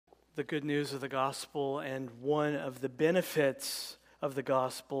the good news of the gospel, and one of the benefits of the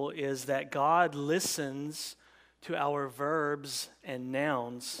gospel is that God listens to our verbs and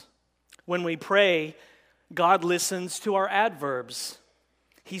nouns. When we pray, God listens to our adverbs.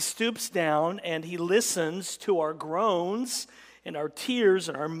 He stoops down and he listens to our groans and our tears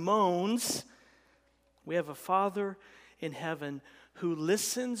and our moans. We have a Father in heaven who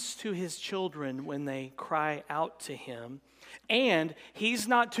listens to his children when they cry out to him. And he's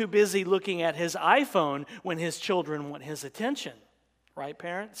not too busy looking at his iPhone when his children want his attention. Right,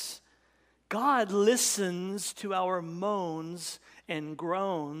 parents? God listens to our moans and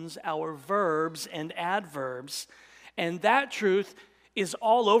groans, our verbs and adverbs. And that truth is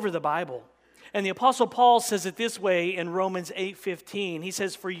all over the Bible. And the Apostle Paul says it this way in Romans 8:15. He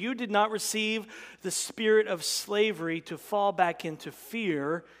says, "For you did not receive the spirit of slavery to fall back into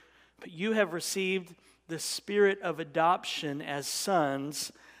fear, but you have received the spirit of adoption as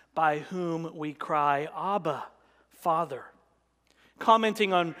sons, by whom we cry, Abba, Father."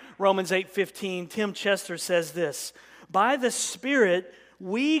 Commenting on Romans 8:15, Tim Chester says this, "By the Spirit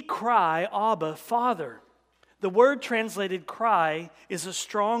we cry, Abba, Father." The word translated cry is a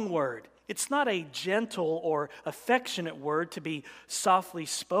strong word. It's not a gentle or affectionate word to be softly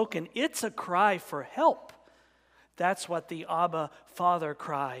spoken. It's a cry for help. That's what the Abba, Father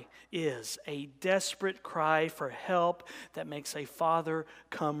cry is, a desperate cry for help that makes a father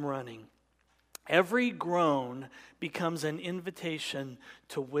come running. Every groan becomes an invitation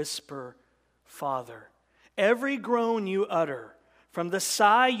to whisper, Father. Every groan you utter, from the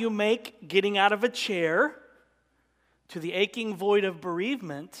sigh you make getting out of a chair to the aching void of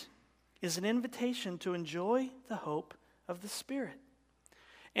bereavement, is an invitation to enjoy the hope of the Spirit.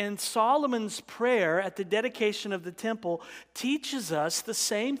 And Solomon's prayer at the dedication of the temple teaches us the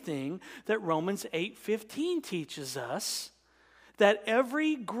same thing that Romans 8:15 teaches us, that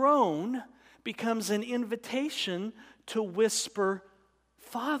every groan becomes an invitation to whisper,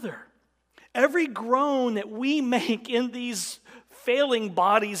 Father. Every groan that we make in these failing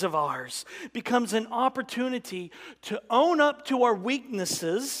bodies of ours becomes an opportunity to own up to our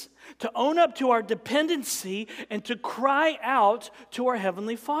weaknesses, to own up to our dependency, and to cry out to our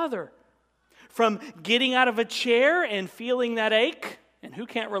Heavenly Father. From getting out of a chair and feeling that ache, and who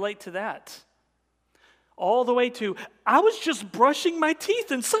can't relate to that? All the way to, I was just brushing my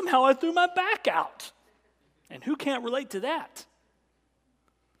teeth and somehow I threw my back out. And who can't relate to that?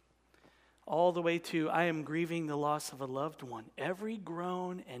 All the way to, I am grieving the loss of a loved one. Every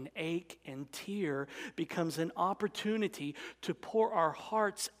groan and ache and tear becomes an opportunity to pour our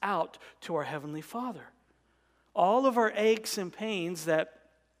hearts out to our Heavenly Father. All of our aches and pains that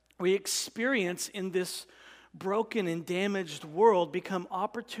we experience in this broken and damaged world become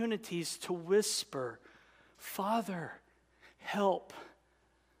opportunities to whisper, Father, help,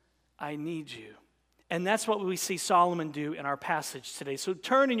 I need you. And that's what we see Solomon do in our passage today. So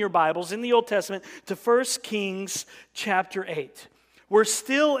turn in your Bibles in the Old Testament to 1 Kings chapter 8. We're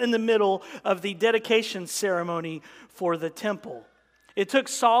still in the middle of the dedication ceremony for the temple. It took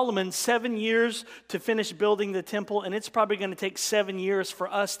Solomon 7 years to finish building the temple, and it's probably going to take 7 years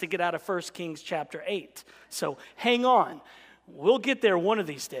for us to get out of 1 Kings chapter 8. So hang on. We'll get there one of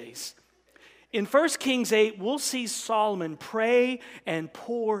these days. In 1 Kings 8, we'll see Solomon pray and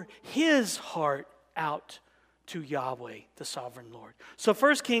pour his heart out to Yahweh, the sovereign Lord. So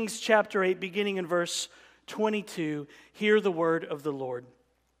 1 Kings chapter 8, beginning in verse 22, hear the word of the Lord.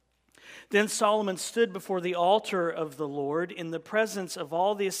 Then Solomon stood before the altar of the Lord in the presence of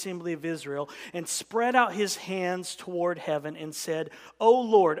all the assembly of Israel and spread out his hands toward heaven and said, O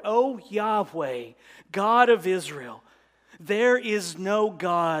Lord, O Yahweh, God of Israel, there is no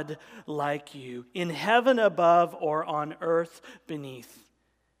God like you in heaven above or on earth beneath,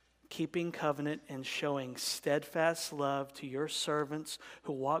 keeping covenant and showing steadfast love to your servants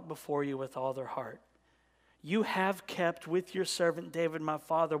who walk before you with all their heart. You have kept with your servant David, my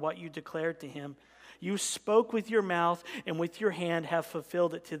father, what you declared to him. You spoke with your mouth and with your hand have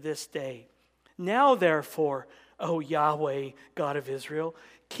fulfilled it to this day. Now, therefore, O Yahweh, God of Israel,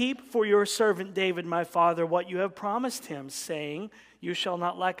 keep for your servant David, my father, what you have promised him, saying, you shall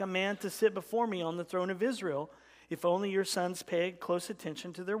not lack a man to sit before me on the throne of Israel, if only your sons pay close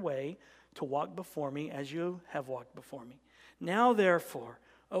attention to their way, to walk before me as you have walked before me. Now, therefore,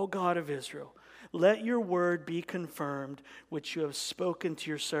 O God of Israel, let your word be confirmed, which you have spoken to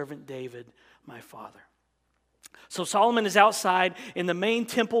your servant David, my father. So Solomon is outside in the main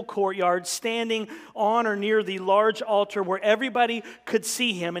temple courtyard, standing on or near the large altar where everybody could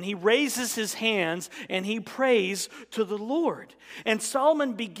see him. And he raises his hands and he prays to the Lord. And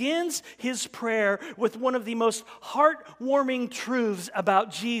Solomon begins his prayer with one of the most heartwarming truths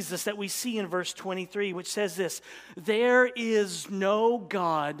about Jesus that we see in verse 23, which says this: "There is no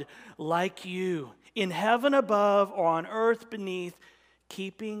God like you in heaven above or on earth beneath,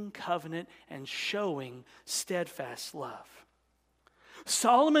 keeping covenant and showing steadfast love."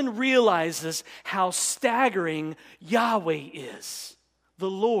 Solomon realizes how staggering Yahweh is, the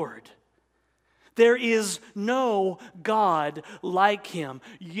Lord. There is no God like him.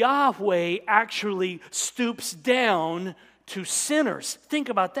 Yahweh actually stoops down to sinners. Think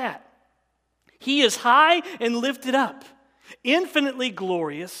about that. He is high and lifted up, infinitely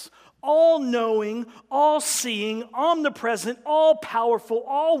glorious, all-knowing, all-seeing, omnipresent, all-powerful,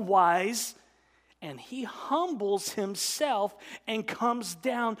 all-wise, and he humbles himself and comes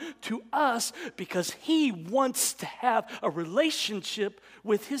down to us because he wants to have a relationship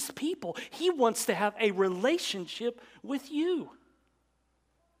with his people. He wants to have a relationship with you.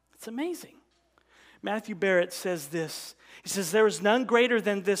 It's amazing. Matthew Barrett says this. He says, "There is none greater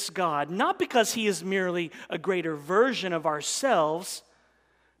than this God, not because he is merely a greater version of ourselves,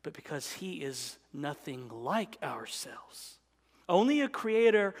 but because he is nothing like ourselves. Only a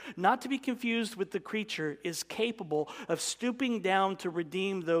creator, not to be confused with the creature, is capable of stooping down to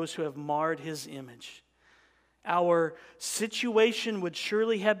redeem those who have marred his image. Our situation would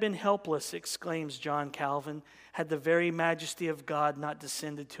surely have been helpless," exclaims John Calvin, "had the very majesty of God not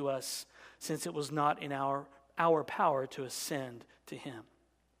descended to us, since it was not in our power to ascend to him."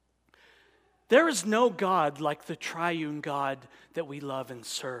 There is no God like the triune God that we love and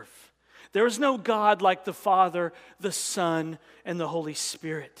serve. There is no God like the Father, the Son, and the Holy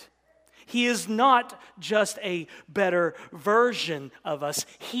Spirit. He is not just a better version of us.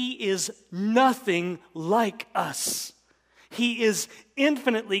 He is nothing like us. He is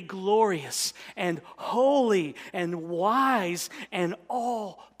infinitely glorious and holy and wise and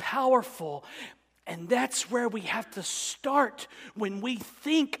all-powerful. And that's where we have to start when we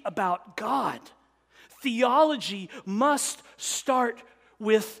think about God. Theology must start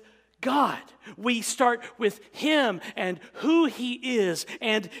with God. We start with him and who he is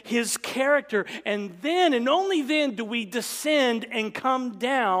and his character. And then and only then do we descend and come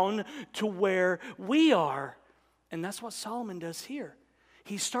down to where we are. And that's what Solomon does here.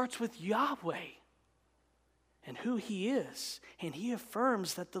 He starts with Yahweh and who he is. And he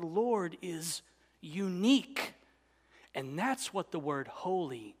affirms that the Lord is unique. And that's what the word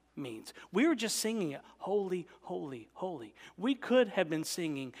holy means. We were just singing it, holy, holy, holy. We could have been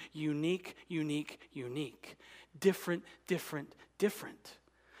singing unique, unique, unique. Different, different, different.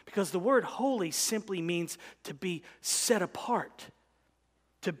 Because the word holy simply means to be set apart,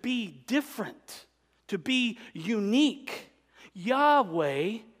 to be different, to be unique.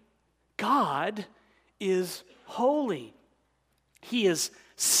 Yahweh, God, is holy. He is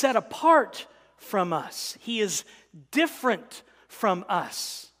set apart from us. He is different from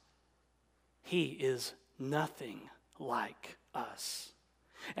us. He is nothing like us.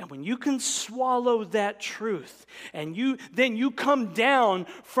 And when you can swallow that truth and then you come down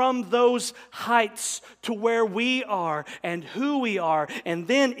from those heights to where we are and who we are, and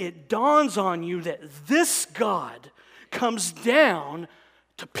then it dawns on you that this God comes down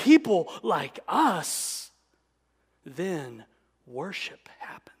to people like us, then worship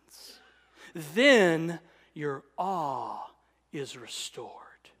happens. Then your awe is restored.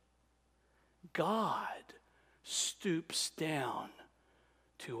 God stoops down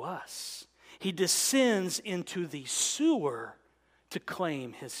to us. He descends into the sewer to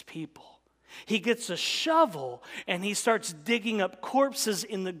claim his people. He gets a shovel and he starts digging up corpses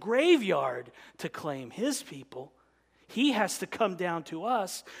in the graveyard to claim his people. He has to come down to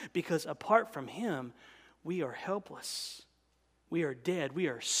us because apart from him, we are helpless. We are dead. We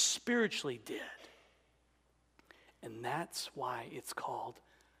are spiritually dead. And that's why it's called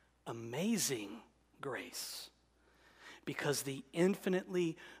amazing grace. Because the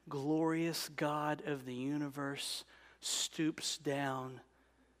infinitely glorious God of the universe stoops down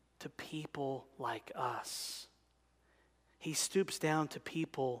to people like us. He stoops down to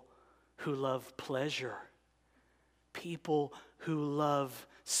people who love pleasure, people who love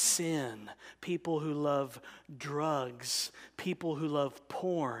sin, people who love drugs, people who love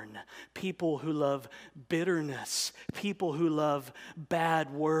porn, people who love bitterness, people who love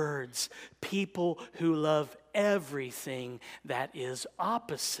bad words, people who love everything that is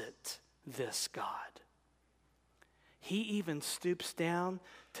opposite this God. He even stoops down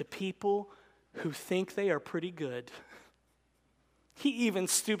to people who think they are pretty good. He even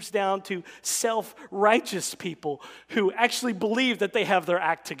stoops down to self-righteous people who actually believe that they have their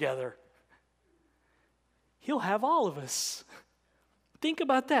act together. He'll have all of us. Think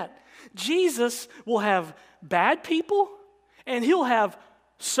about that. Jesus will have bad people, and he'll have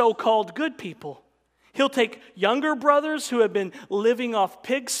so-called good people. He'll take younger brothers who have been living off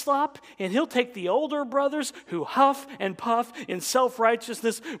pig slop, and he'll take the older brothers who huff and puff in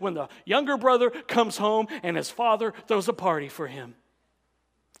self-righteousness when the younger brother comes home and his father throws a party for him.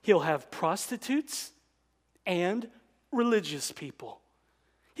 He'll have prostitutes and religious people.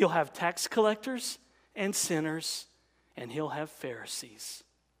 He'll have tax collectors and sinners, and he'll have Pharisees.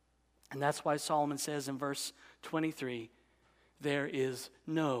 And that's why Solomon says in verse 23, there is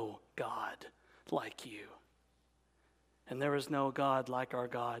no God like you. And there is no God like our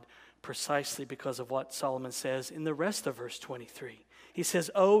God, precisely because of what Solomon says in the rest of verse 23. He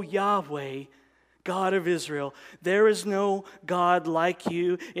says, O Yahweh, God of Israel, there is no God like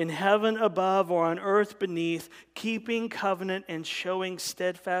you in heaven above or on earth beneath, keeping covenant and showing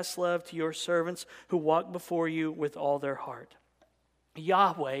steadfast love to your servants who walk before you with all their heart.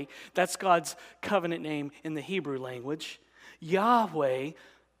 Yahweh, that's God's covenant name in the Hebrew language. Yahweh,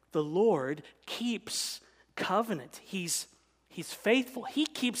 the Lord, keeps covenant. He's faithful. He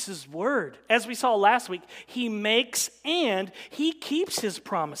keeps his word. As we saw last week, he makes and he keeps his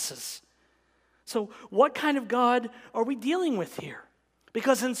promises. So what kind of God are we dealing with here?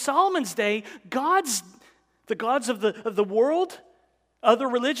 Because in Solomon's day, the gods of the world, other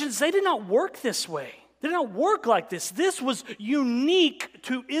religions, they did not work this way. They did not work like this. This was unique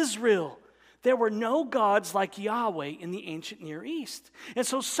to Israel. There were no gods like Yahweh in the ancient Near East. And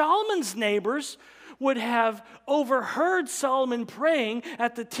so Solomon's neighbors would have overheard Solomon praying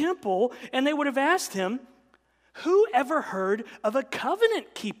at the temple, and they would have asked him, who ever heard of a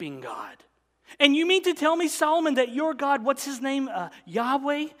covenant-keeping God? And you mean to tell me, Solomon, that your God, what's his name,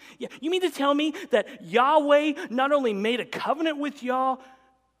 Yahweh? You mean to tell me that Yahweh not only made a covenant with y'all,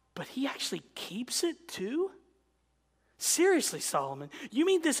 but he actually keeps it too? Seriously, Solomon, you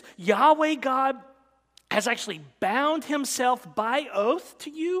mean this Yahweh God has actually bound himself by oath to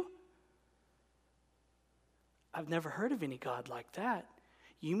you? I've never heard of any God like that.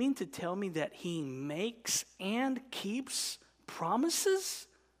 You mean to tell me that he makes and keeps promises?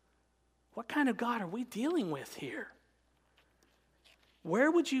 What kind of God are we dealing with here?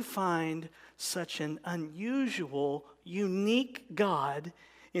 Where would you find such an unusual, unique God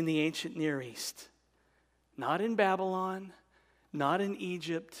in the ancient Near East? Not in Babylon, not in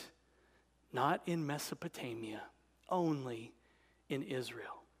Egypt, not in Mesopotamia, only in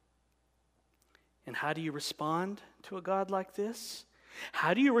Israel. And how do you respond to a God like this?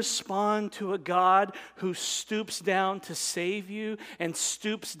 How do you respond to a God who stoops down to save you and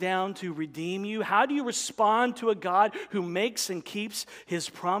stoops down to redeem you? How do you respond to a God who makes and keeps his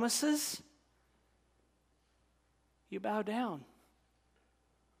promises? You bow down.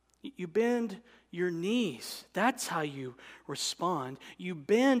 You bend your knees. That's how you respond. You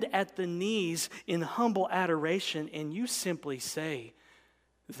bend at the knees in humble adoration, and you simply say,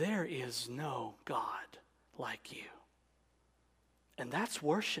 there is no God like you. And that's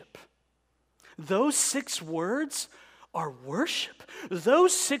worship. Those 6 words are worship.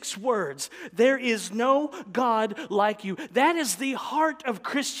 Those 6 words, there is no God like you. That is the heart of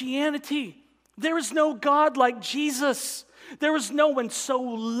Christianity. There is no God like Jesus. There is no one so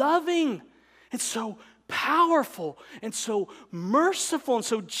loving and so powerful and so merciful and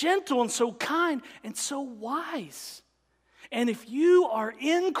so gentle and so kind and so wise. And if you are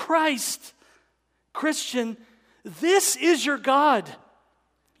in Christ, Christian, this is your God.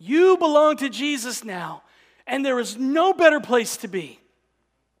 You belong to Jesus now, and there is no better place to be.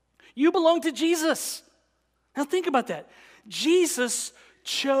 You belong to Jesus. Now think about that. Jesus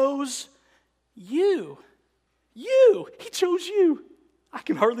chose you. He chose you. I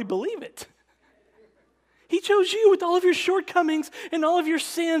can hardly believe it. He chose you with all of your shortcomings and all of your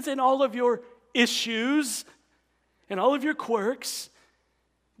sins and all of your issues and all of your quirks.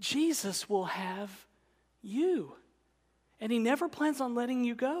 Jesus will have you. And he never plans on letting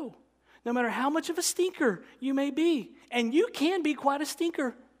you go, no matter how much of a stinker you may be. And you can be quite a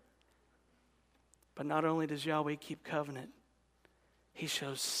stinker. But not only does Yahweh keep covenant, he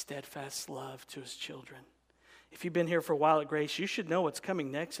shows steadfast love to his children. If you've been here for a while at Grace, you should know what's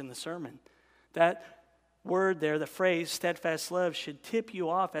coming next in the sermon. That word there, the phrase steadfast love, should tip you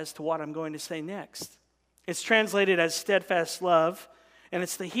off as to what I'm going to say next. It's translated as steadfast love, and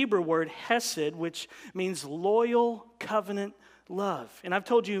it's the Hebrew word hesed, which means loyal covenant love. And I've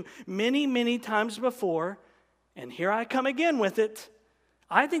told you many, many times before, and here I come again with it,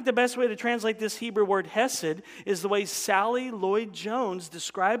 I think the best way to translate this Hebrew word hesed is the way Sally Lloyd-Jones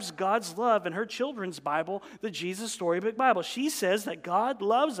describes God's love in her children's Bible, the Jesus Storybook Bible. She says that God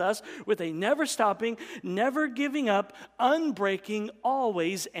loves us with a never-stopping, never giving up, unbreaking,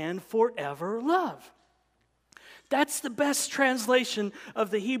 always and forever love. That's the best translation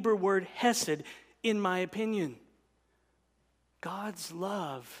of the Hebrew word hesed, in my opinion. God's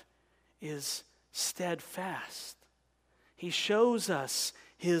love is steadfast. He shows us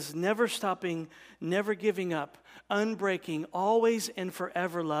his never-stopping, never giving up, unbreaking, always and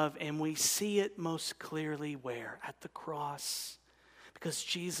forever love, and we see it most clearly where? At the cross. Because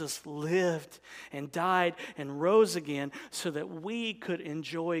Jesus lived and died and rose again so that we could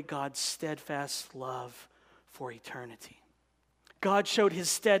enjoy God's steadfast love for eternity. God showed his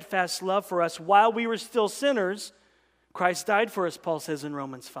steadfast love for us while we were still sinners. Christ died for us, Paul says in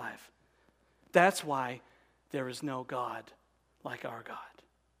Romans 5. That's why there is no God like our God.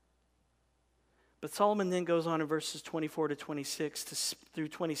 But Solomon then goes on in verses 24 to 26 through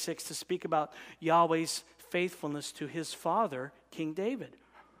 26 to speak about Yahweh's faithfulness to his father, King David.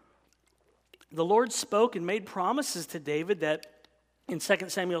 The Lord spoke and made promises to David that in 2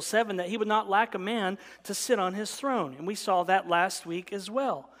 Samuel 7 that he would not lack a man to sit on his throne. And we saw that last week as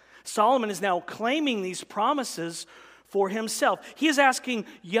well. Solomon is now claiming these promises for himself. He is asking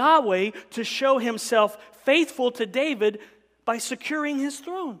Yahweh to show himself faithful to David by securing his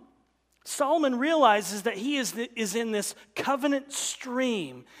throne. Solomon realizes that he is in this covenant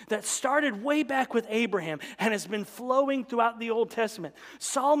stream that started way back with Abraham and has been flowing throughout the Old Testament.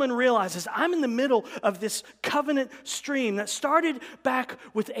 Solomon realizes, I'm in the middle of this covenant stream that started back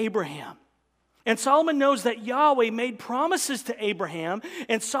with Abraham. And Solomon knows that Yahweh made promises to Abraham,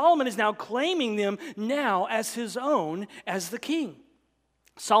 and Solomon is now claiming them now as his own as the king.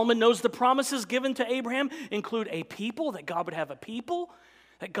 Solomon knows the promises given to Abraham include a people, that God would have a people,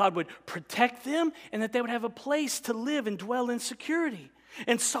 that God would protect them, and that they would have a place to live and dwell in security.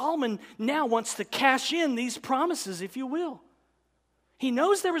 And Solomon now wants to cash in these promises, if you will. He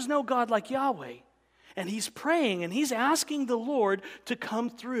knows there is no God like Yahweh, and he's praying and he's asking the Lord to come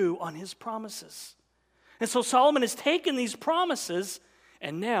through on his promises. And so Solomon has taken these promises,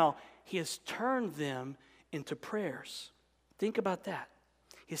 and now he has turned them into prayers. Think about that.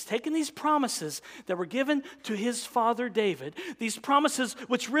 He's taken these promises that were given to his father David, these promises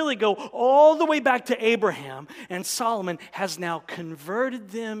which really go all the way back to Abraham, and Solomon has now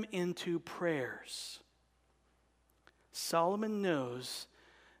converted them into prayers. Solomon knows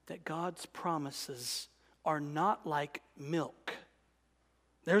that God's promises are not like milk.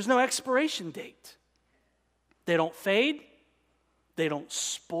 There's no expiration date. They don't fade. They don't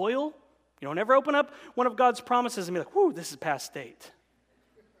spoil. You don't ever open up one of God's promises and be like, whoo, this is past date.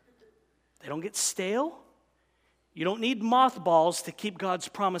 They don't get stale. You don't need mothballs to keep God's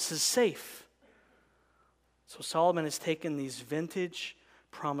promises safe. So Solomon has taken these vintage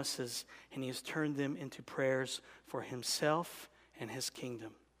promises and he has turned them into prayers for himself and his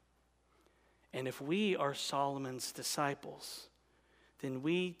kingdom. And if we are Solomon's disciples, then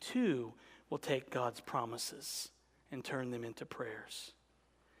we too will take God's promises and turn them into prayers.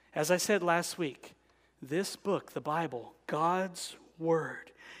 As I said last week, this book, the Bible, God's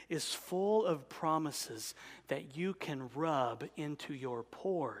Word, is full of promises that you can rub into your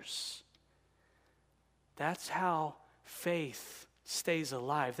pores. That's how faith stays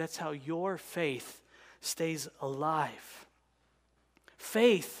alive. That's how your faith stays alive.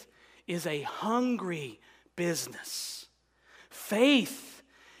 Faith is a hungry business. Faith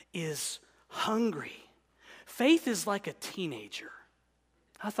is hungry. Faith is like a teenager.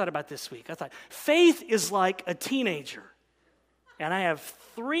 I thought about this week. I thought, faith is like a teenager. And I have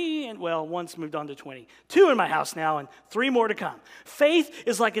 3, and well, one's moved on to 20. 2 in my house now, and 3 more to come. Faith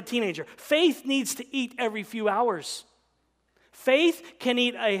is like a teenager. Faith needs to eat every few hours. Faith can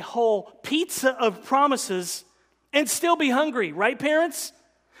eat a whole pizza of promises and still be hungry, right, parents?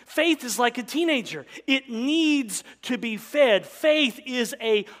 Faith is like a teenager. It needs to be fed. Faith is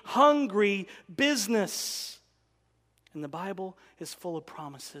a hungry business. And the Bible is full of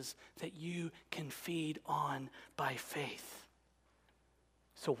promises that you can feed on by faith.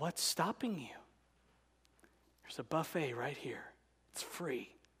 So what's stopping you? There's a buffet right here. It's free.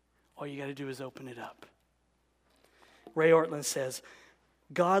 All you got to do is open it up. Ray Ortlund says,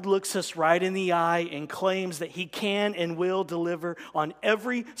 God looks us right in the eye and claims that he can and will deliver on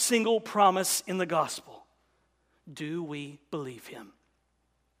every single promise in the gospel. Do we believe him?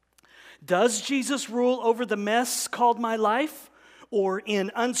 Does Jesus rule over the mess called my life? Or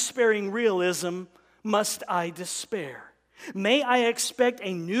in unsparing realism, must I despair? May I expect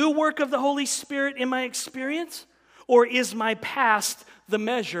a new work of the Holy Spirit in my experience? Or is my past the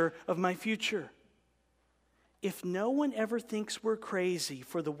measure of my future? If no one ever thinks we're crazy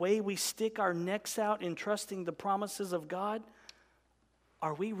for the way we stick our necks out in trusting the promises of God,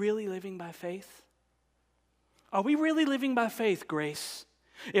 are we really living by faith? Are we really living by faith, Grace?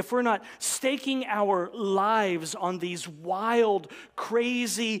 If we're not staking our lives on these wild,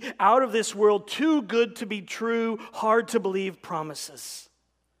 crazy, out of this world, too good to be true, hard to believe promises.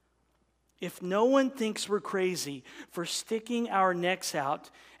 If no one thinks we're crazy for sticking our necks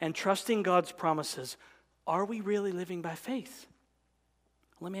out and trusting God's promises, are we really living by faith?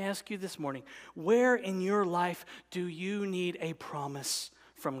 Let me ask you this morning, where in your life do you need a promise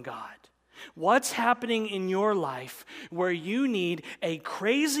from God? What's happening in your life where you need a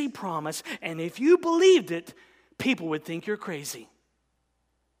crazy promise, and if you believed it, people would think you're crazy?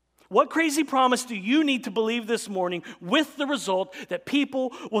 What crazy promise do you need to believe this morning with the result that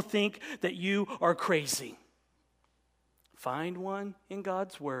people will think that you are crazy? Find one in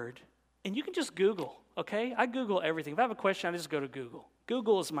God's Word, and you can just Google, okay? I Google everything. If I have a question, I just go to Google.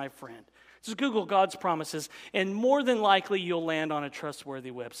 Google is my friend. Just Google God's promises, and more than likely you'll land on a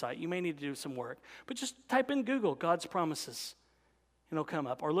trustworthy website. You may need to do some work, but just type in Google God's promises, and it'll come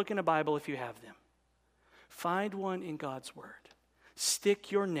up. Or look in a Bible if you have them. Find one in God's Word.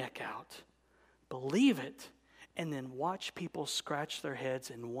 Stick your neck out. Believe it, and then watch people scratch their heads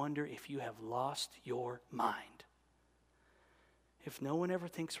and wonder if you have lost your mind. If no one ever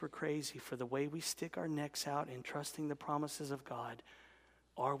thinks we're crazy for the way we stick our necks out in trusting the promises of God,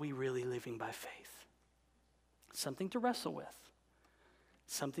 are we really living by faith? Something to wrestle with,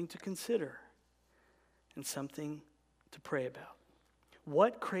 something to consider, and something to pray about.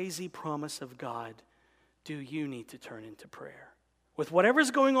 What crazy promise of God do you need to turn into prayer? With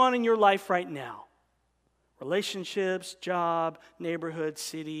whatever's going on in your life right now, relationships, job, neighborhood,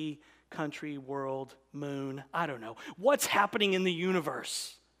 city, country, world, moon, I don't know. What's happening in the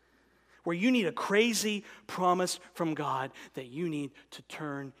universe where you need a crazy promise from God that you need to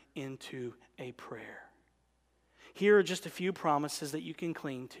turn into a prayer? Here are just a few promises that you can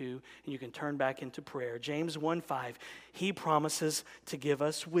cling to and you can turn back into prayer. James 1:5, he promises to give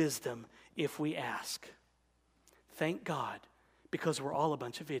us wisdom if we ask. Thank God, because we're all a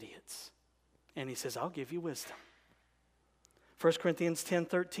bunch of idiots. And he says, I'll give you wisdom. 1 Corinthians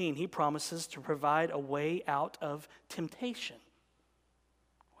 10:13, he promises to provide a way out of temptation.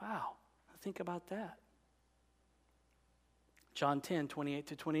 Wow, think about that. John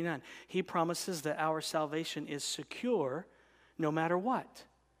 10:28-29, he promises that our salvation is secure no matter what.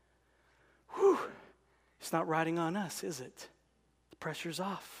 Whew, it's not riding on us, is it? The pressure's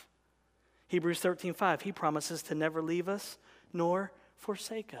off. Hebrews 13:5, he promises to never leave us nor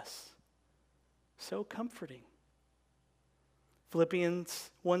forsake us. So comforting.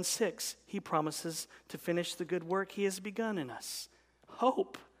 Philippians 1:6, he promises to finish the good work he has begun in us.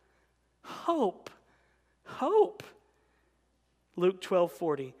 Hope, hope, hope. Luke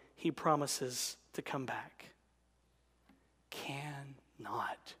 12:40, he promises to come back.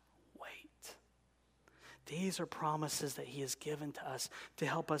 Cannot wait. These are promises that he has given to us to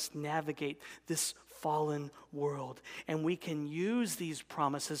help us navigate this fallen world. And we can use these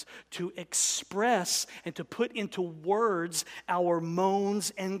promises to express and to put into words our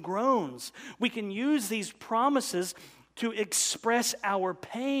moans and groans. We can use these promises to express our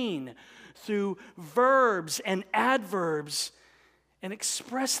pain through verbs and adverbs and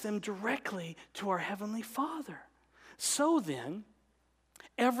express them directly to our Heavenly Father. So then,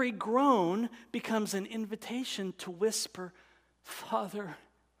 every groan becomes an invitation to whisper, Father.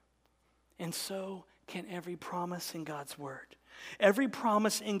 And so can every promise in God's Word. Every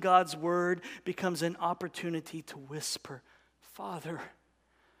promise in God's Word becomes an opportunity to whisper, Father,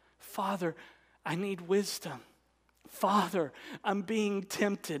 Father, I need wisdom. Father, I'm being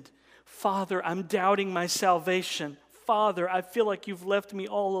tempted. Father, I'm doubting my salvation. Father, I feel like you've left me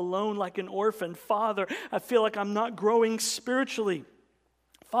all alone like an orphan. Father, I feel like I'm not growing spiritually.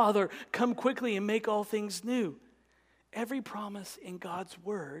 Father, come quickly and make all things new. Every promise in God's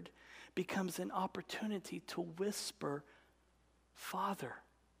Word becomes an opportunity to whisper, Father.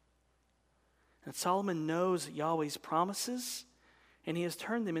 And Solomon knows Yahweh's promises, and he has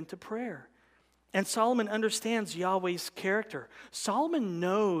turned them into prayer. And Solomon understands Yahweh's character. Solomon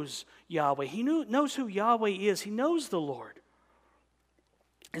knows Yahweh. He knows who Yahweh is. He knows the Lord.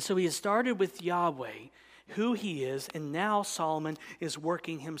 And so he has started with Yahweh, who he is, and now Solomon is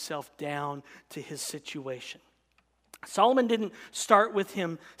working himself down to his situation. Solomon didn't start with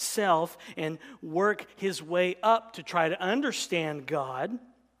himself and work his way up to try to understand God.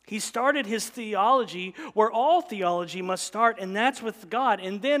 He started his theology where all theology must start, and that's with God.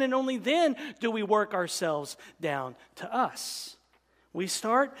 And then and only then do we work ourselves down to us. We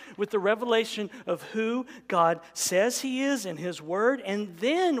start with the revelation of who God says He is in His Word, and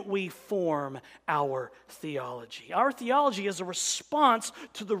then we form our theology. Our theology is a response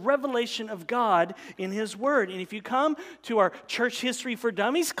to the revelation of God in His Word. And if you come to our Church History for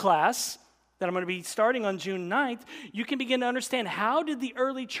Dummies class that I'm going to be starting on June 9th, you can begin to understand how did the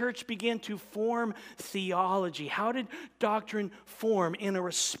early church begin to form theology? How did doctrine form in a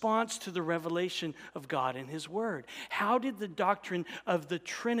response to the revelation of God in His Word? How did the doctrine of the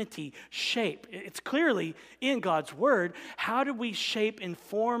Trinity shape? It's clearly in God's Word. How did we shape and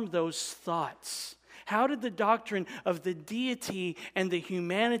form those thoughts? How did the doctrine of the deity and the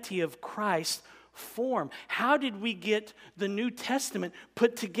humanity of Christ form? How did we get the New Testament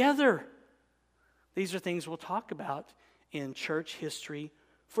put together? These are things we'll talk about in Church History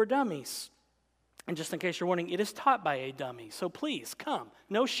for Dummies. And just in case you're wondering, it is taught by a dummy. So please, come.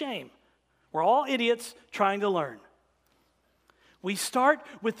 No shame. We're all idiots trying to learn. We start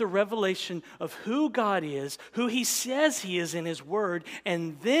with the revelation of who God is, who He says He is in His Word,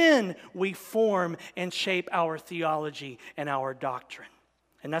 and then we form and shape our theology and our doctrine.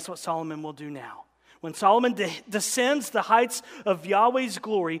 And that's what Solomon will do now. When Solomon descends the heights of Yahweh's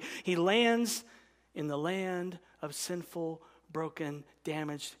glory, he lands in the land of sinful, broken,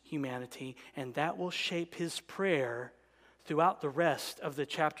 damaged humanity, and that will shape his prayer throughout the rest of the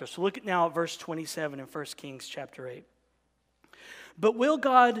chapter. So look at now at verse 27 in 1 Kings chapter 8. But will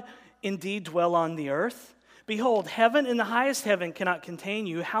God indeed dwell on the earth? Behold, heaven and the highest heaven cannot contain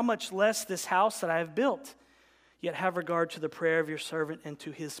you. How much less this house that I have built? Yet have regard to the prayer of your servant and to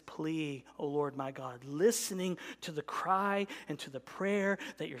his plea, O Lord my God, listening to the cry and to the prayer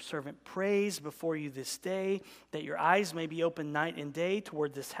that your servant prays before you this day, that your eyes may be open night and day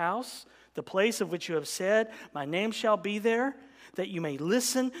toward this house, the place of which you have said, my name shall be there, that you may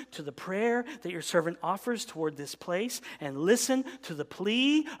listen to the prayer that your servant offers toward this place, and listen to the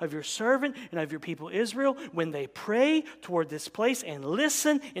plea of your servant and of your people Israel when they pray toward this place, and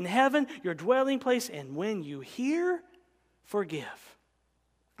listen in heaven, your dwelling place, and when you hear, forgive.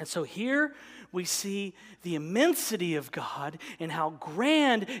 And so here we see the immensity of God and how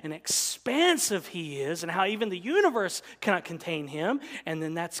grand and expansive He is, and how even the universe cannot contain Him. And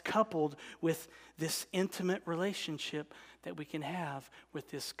then that's coupled with this intimate relationship that we can have with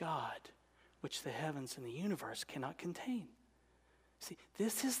this God, which the heavens and the universe cannot contain. See,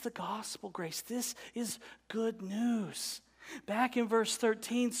 this is the gospel grace. This is good news. Back in verse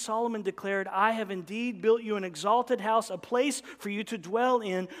 13, Solomon declared, I have indeed built you an exalted house, a place for you to dwell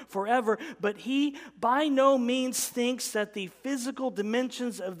in forever. But he by no means thinks that the physical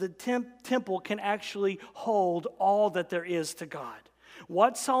dimensions of the temple can actually hold all that there is to God.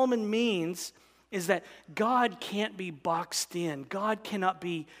 What Solomon means is that God can't be boxed in. God cannot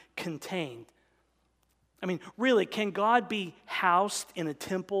be contained. I mean, really, can God be housed in a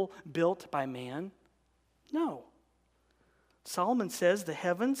temple built by man? No. Solomon says the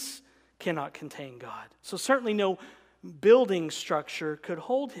heavens cannot contain God. So certainly no building structure could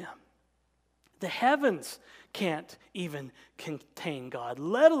hold Him. The heavens can't even contain God,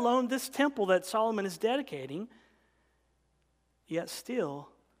 let alone this temple that Solomon is dedicating. Yet still,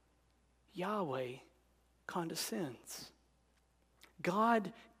 Yahweh condescends.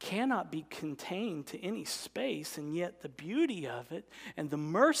 God cannot be contained to any space, and yet the beauty of it and the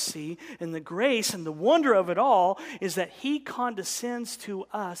mercy and the grace and the wonder of it all is that He condescends to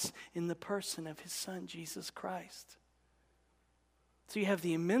us in the person of His Son, Jesus Christ. So you have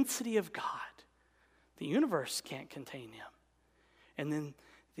the immensity of God. The universe can't contain Him. And then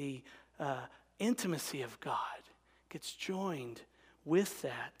the intimacy of God gets joined with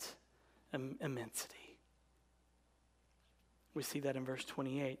that immensity. We see that in verse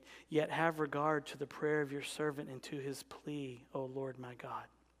 28. Yet have regard to the prayer of your servant and to his plea, O Lord my God.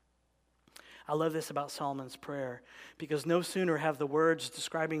 I love this about Solomon's prayer, because no sooner have the words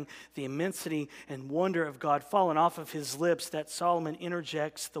describing the immensity and wonder of God fallen off of his lips that Solomon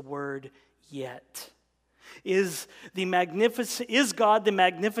interjects the word yet. Is God the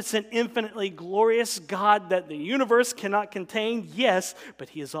magnificent, infinitely glorious God that the universe cannot contain? Yes, but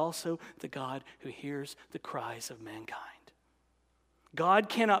He is also the God who hears the cries of mankind. God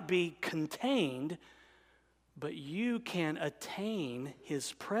cannot be contained, but you can attain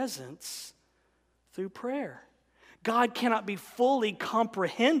His presence through prayer. God cannot be fully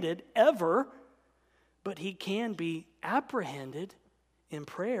comprehended ever, but He can be apprehended in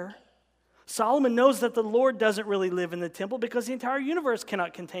prayer. Solomon knows that the Lord doesn't really live in the temple because the entire universe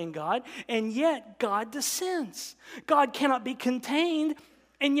cannot contain God, and yet God descends. God cannot be contained,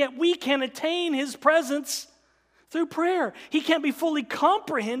 And yet we can attain his presence through prayer. He can't be fully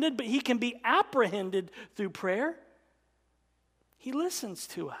comprehended, but he can be apprehended through prayer. He listens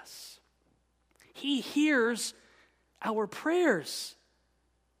to us. He hears our prayers.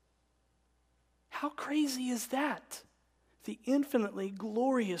 How crazy is that? The infinitely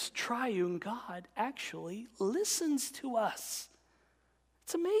glorious triune God actually listens to us.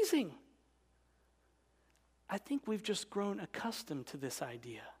 It's amazing. I think we've just grown accustomed to this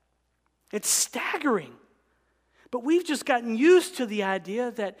idea. It's staggering. But we've just gotten used to the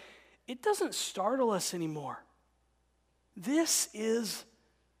idea that it doesn't startle us anymore. This is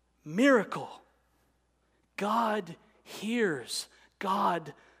miracle. God hears.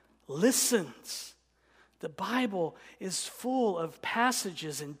 God listens. The Bible is full of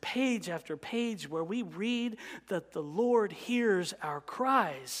passages and page after page where we read that the Lord hears our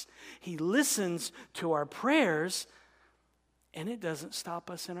cries. He listens to our prayers, and it doesn't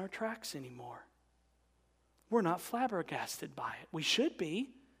stop us in our tracks anymore. We're not flabbergasted by it. We should be.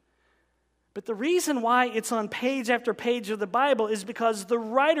 But the reason why it's on page after page of the Bible is because the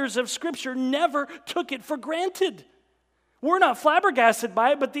writers of Scripture never took it for granted. We're not flabbergasted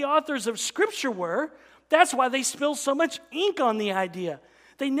by it, but the authors of Scripture were. That's why they spill so much ink on the idea.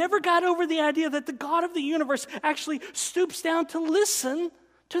 They never got over the idea that the God of the universe actually stoops down to listen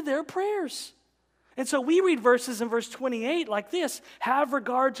to their prayers. And so we read verses in verse 28 like this: have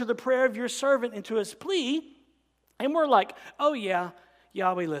regard to the prayer of your servant and to his plea. And we're like, oh yeah,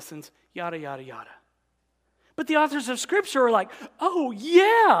 Yahweh listens, yada, yada, yada. But the authors of Scripture are like, oh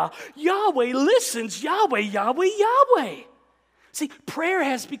yeah, Yahweh listens, Yahweh, Yahweh, Yahweh. See, prayer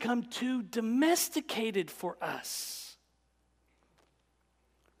has become too domesticated for us.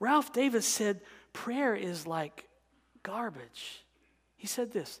 Ralph Davis said, prayer is like garbage. He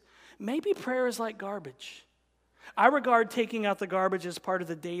said this: maybe prayer is like garbage. I regard taking out the garbage as part of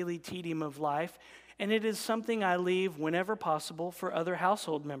the daily tedium of life, and it is something I leave whenever possible for other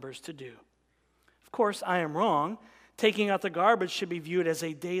household members to do. Of course, I am wrong. Taking out the garbage should be viewed as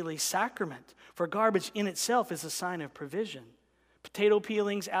a daily sacrament, for garbage in itself is a sign of provision. Potato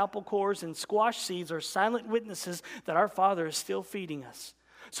peelings, apple cores, and squash seeds are silent witnesses that our Father is still feeding us.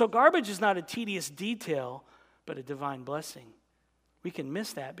 So garbage is not a tedious detail, but a divine blessing. We can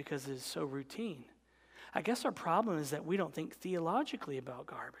miss that because it is so routine. I guess our problem is that we don't think theologically about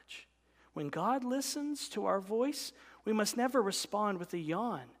garbage. When God listens to our voice, we must never respond with a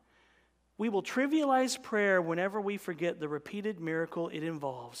yawn. We will trivialize prayer whenever we forget the repeated miracle it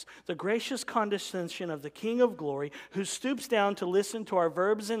involves, the gracious condescension of the King of glory who stoops down to listen to our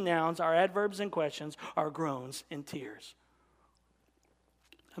verbs and nouns, our adverbs and questions, our groans and tears.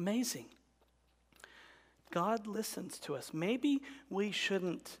 Amazing. God listens to us. Maybe we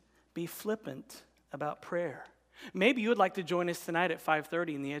shouldn't be flippant about prayer. Maybe you would like to join us tonight at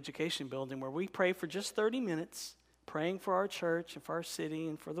 5:30 in the education building where we pray for just 30 minutes, praying for our church and for our city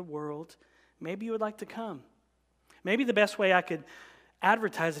and for the world. Maybe you would like to come. Maybe the best way I could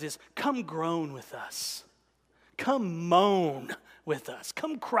advertise it is, come groan with us. Come moan with us.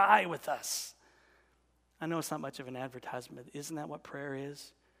 Come cry with us. I know it's not much of an advertisement, but isn't that what prayer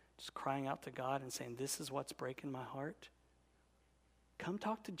is? Just crying out to God and saying, this is what's breaking my heart. Come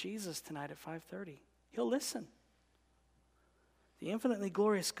talk to Jesus tonight at 5:30. He'll listen. The infinitely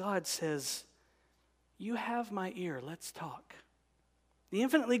glorious God says, you have my ear, let's talk. The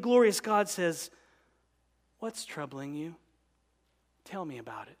infinitely glorious God says, what's troubling you? Tell me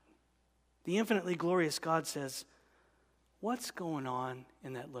about it. The infinitely glorious God says, what's going on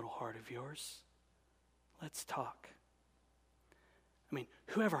in that little heart of yours? Let's talk. I mean,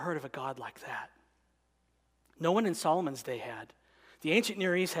 who ever heard of a God like that? No one in Solomon's day had. The ancient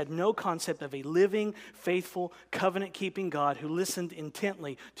Near East had no concept of a living, faithful, covenant-keeping God who listened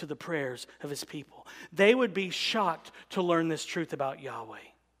intently to the prayers of his people. They would be shocked to learn this truth about Yahweh.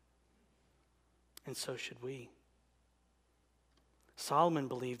 And so should we. Solomon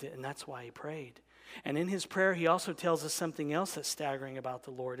believed it, and that's why he prayed. And in his prayer, he also tells us something else that's staggering about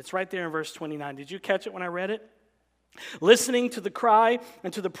the Lord. It's right there in verse 29. Did you catch it when I read it? Listening to the cry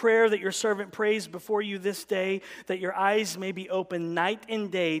and to the prayer that your servant prays before you this day, that your eyes may be open night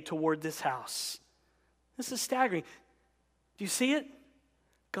and day toward this house. This is staggering. Do you see it?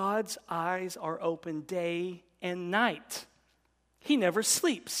 God's eyes are open day and night. He never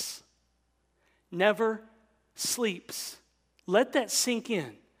sleeps. Never sleeps. Let that sink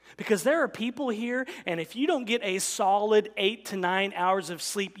in. Because there are people here, and if you don't get a solid 8 to 9 hours of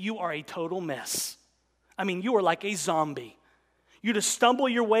sleep, you are a total mess. I mean, you are like a zombie. You just stumble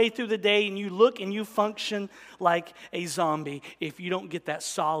your way through the day and you look and you function like a zombie if you don't get that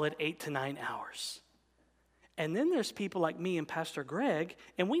solid 8 to 9 hours. And then there's people like me and Pastor Greg,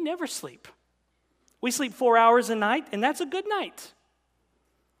 and we never sleep. We sleep 4 hours a night, and that's a good night.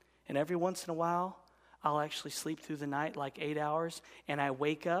 And every once in a while, I'll actually sleep through the night like 8 hours, and I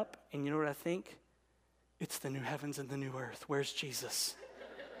wake up, and you know what I think? It's the new heavens and the new earth. Where's Jesus?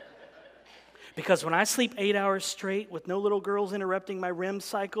 Because when I sleep 8 hours straight with no little girls interrupting my REM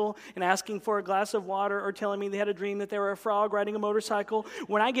cycle and asking for a glass of water or telling me they had a dream that they were a frog riding a motorcycle,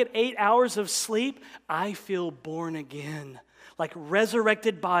 when I get 8 hours of sleep, I feel born again, like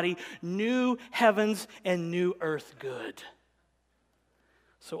resurrected body, new heavens and new earth good.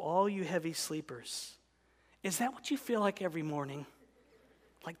 So all you heavy sleepers, is that what you feel like every morning?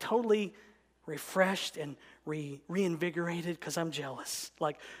 Like totally refreshed and reinvigorated? Because I'm jealous.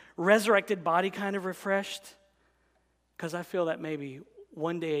 Like resurrected body kind of refreshed? Because I feel that maybe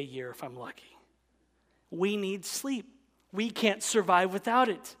one day a year if I'm lucky. We need sleep. We can't survive without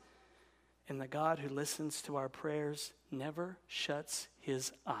it. And the God who listens to our prayers never shuts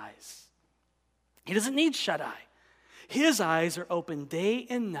his eyes. He doesn't need shut eye. His eyes are open day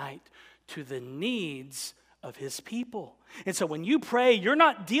and night to the needs of his people. And so when you pray, you're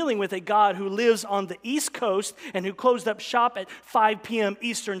not dealing with a God who lives on the East Coast and who closed up shop at 5 p.m.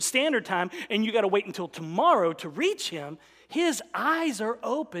 Eastern Standard Time, and you got to wait until tomorrow to reach him. His eyes are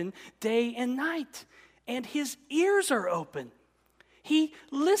open day and night, and his ears are open. He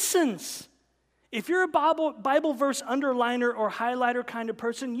listens. If you're a Bible verse underliner or highlighter kind of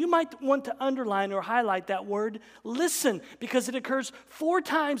person, you might want to underline or highlight that word listen, because it occurs 4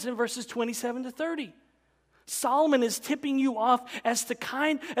 times in verses 27 to 30. Solomon is tipping you off as to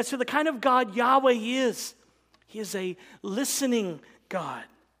the kind of God Yahweh is. He is a listening God.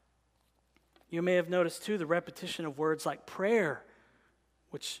 You may have noticed too the repetition of words like prayer,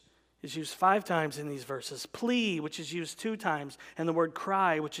 which is used 5 times in these verses, plea, which is used 2 times, and the word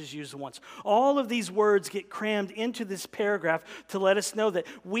cry, which is used once. All of these words get crammed into this paragraph to let us know that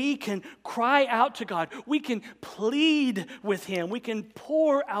we can cry out to God. We can plead with him. We can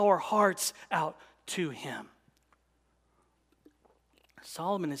pour our hearts out to him.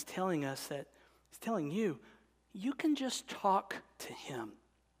 Solomon is telling us that, he's telling you, you can just talk to him.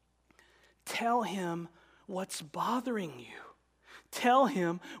 Tell him what's bothering you. Tell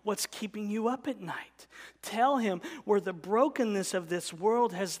him what's keeping you up at night. Tell him where the brokenness of this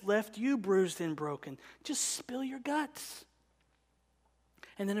world has left you bruised and broken. Just spill your guts.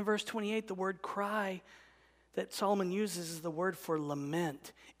 And then in verse 28, the word cry that Solomon uses is the word for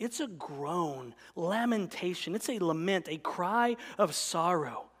lament. It's a groan, lamentation. It's a lament, a cry of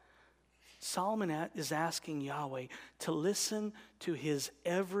sorrow. Solomon is asking Yahweh to listen to his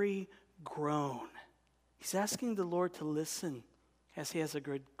every groan. He's asking the Lord to listen as he has a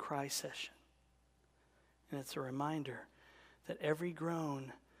good cry session. And it's a reminder that every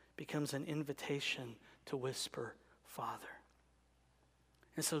groan becomes an invitation to whisper, Father.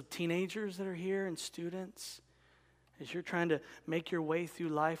 And so teenagers that are here and students, as you're trying to make your way through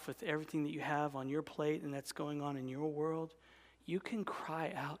life with everything that you have on your plate and that's going on in your world, you can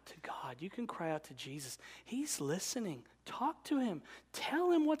cry out to God. You can cry out to Jesus. He's listening. Talk to him.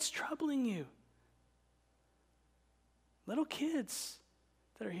 Tell him what's troubling you. Little kids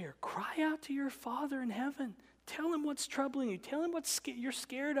that are here, cry out to your Father in heaven. Tell him what's troubling you. Tell him what you're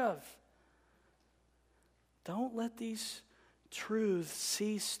scared of. Don't let these truths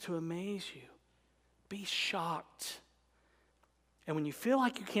cease to amaze you. Be shocked. And when you feel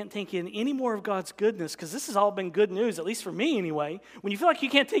like you can't take in any more of God's goodness, because this has all been good news, at least for me anyway, when you feel like you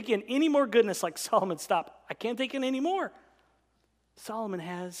can't take in any more goodness, like Solomon, stop, I can't take in any more. Solomon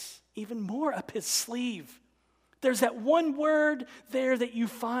has even more up his sleeve. There's that one word there that you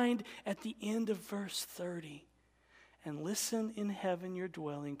find at the end of verse 30. And listen in heaven, your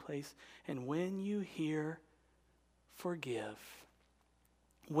dwelling place, and when you hear, forgive.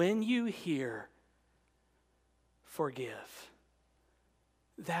 When you hear, forgive.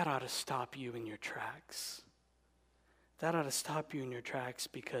 That ought to stop you in your tracks. That ought to stop you in your tracks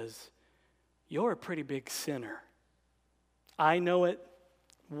because you're a pretty big sinner. I know it.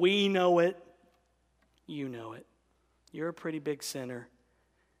 We know it. You know it. You're a pretty big sinner,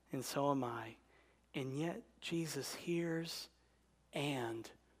 and so am I. And yet, Jesus hears and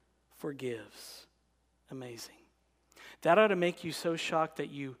forgives. Amazing. That ought to make you so shocked that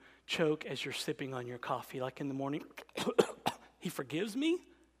you choke as you're sipping on your coffee, like in the morning. He forgives me?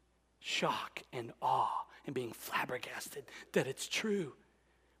 Shock and awe and being flabbergasted that it's true.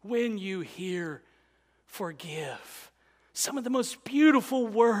 When you hear, forgive. Some of the most beautiful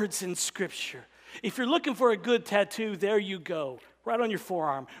words in Scripture. If you're looking for a good tattoo, there you go, right on your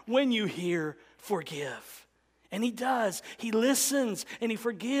forearm. When you hear, forgive. And he does. He listens and he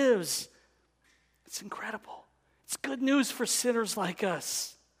forgives. It's incredible. It's good news for sinners like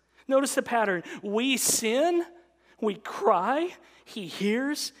us. Notice the pattern. We sin, we cry, he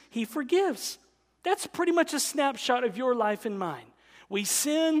hears, he forgives. That's pretty much a snapshot of your life and mine. We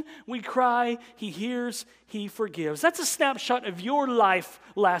sin, we cry, he hears, he forgives. That's a snapshot of your life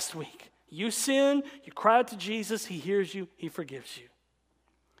last week. You sin, you cry out to Jesus, he hears you, he forgives you.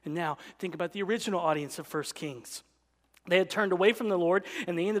 And now, think about the original audience of 1 Kings. They had turned away from the Lord,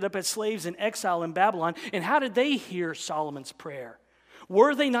 and they ended up as slaves in exile in Babylon. And how did they hear Solomon's prayer?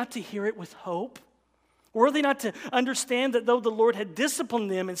 Were they not to hear it with hope? Were they not to understand that though the Lord had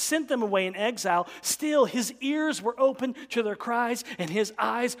disciplined them and sent them away in exile, still his ears were open to their cries and his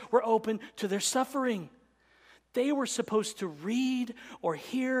eyes were open to their suffering? They were supposed to read or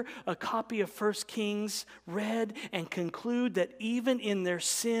hear a copy of 1 Kings read and conclude that even in their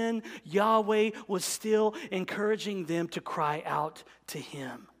sin, Yahweh was still encouraging them to cry out to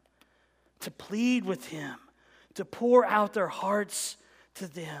him, to plead with him, to pour out their hearts to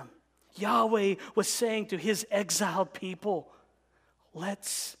them. Yahweh was saying to his exiled people,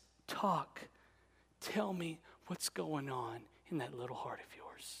 let's talk. Tell me what's going on in that little heart of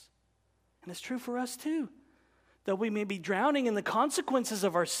yours. And it's true for us too. Though we may be drowning in the consequences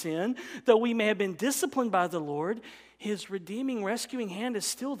of our sin, though we may have been disciplined by the Lord, his redeeming, rescuing hand is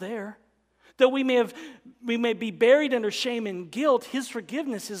still there. Though we may be buried under shame and guilt, his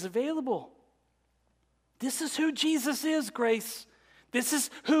forgiveness is available. This is who Jesus is, Grace. This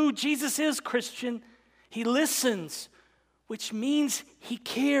is who Jesus is, Christian. He listens, which means he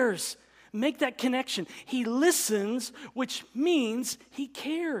cares. Make that connection. He listens, which means he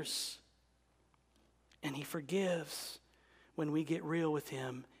cares. And he forgives when we get real with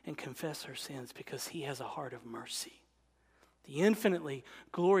him and confess our sins because he has a heart of mercy. The infinitely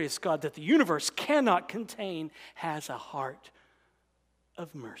glorious God that the universe cannot contain has a heart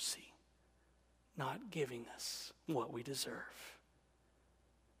of mercy, not giving us what we deserve.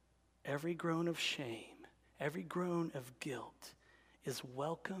 Every groan of shame, every groan of guilt is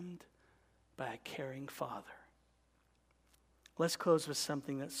welcomed by a caring Father. Let's close with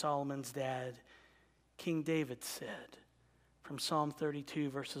something that Solomon's dad, King David, said from Psalm 32,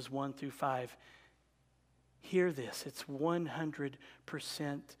 verses 1 through 5. Hear this. It's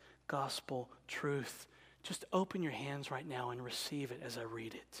 100% gospel truth. Just open your hands right now and receive it as I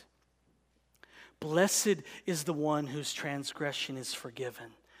read it. Blessed is the one whose transgression is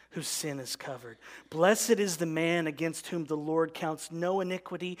forgiven, whose sin is covered. Blessed is the man against whom the Lord counts no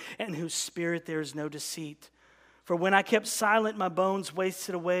iniquity and whose spirit there is no deceit. For when I kept silent, my bones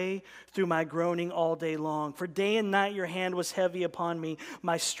wasted away through my groaning all day long. For day and night your hand was heavy upon me.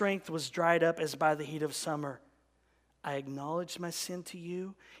 My strength was dried up as by the heat of summer. I acknowledged my sin to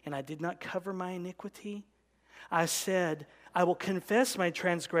you, and I did not cover my iniquity. I said, I will confess my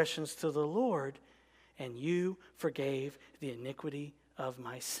transgressions to the Lord, and you forgave the iniquity of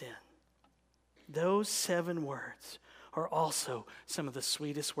my sin. Those 7 words are also some of the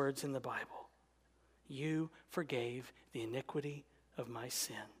sweetest words in the Bible. You forgave the iniquity of my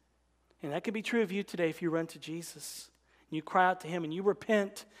sin. And that could be true of you today if you run to Jesus. And you cry out to him and you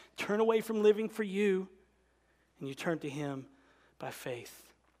repent, turn away from living for you, and you turn to him by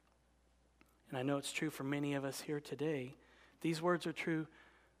faith. And I know it's true for many of us here today. These words are true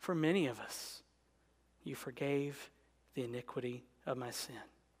for many of us. You forgave the iniquity of my sin.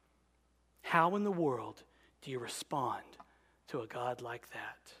 How in the world do you respond to a God like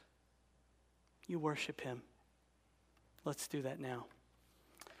that? You worship him. Let's do that now.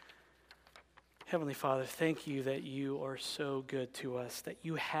 Heavenly Father, thank you that you are so good to us, that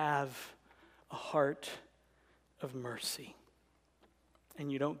you have a heart of mercy, and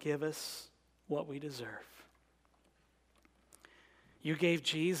you don't give us what we deserve. You gave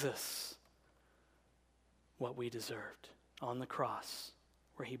Jesus what we deserved on the cross,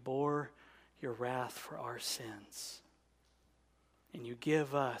 where he bore your wrath for our sins. And you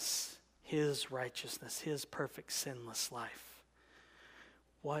give us his righteousness, his perfect sinless life.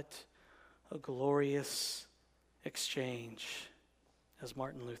 What a glorious exchange, as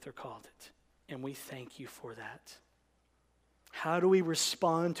Martin Luther called it. And we thank you for that. How do we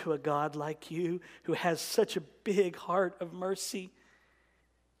respond to a God like you who has such a big heart of mercy?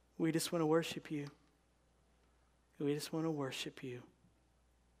 We just want to worship you. We just want to worship you.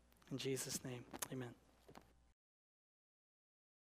 In Jesus' name, amen.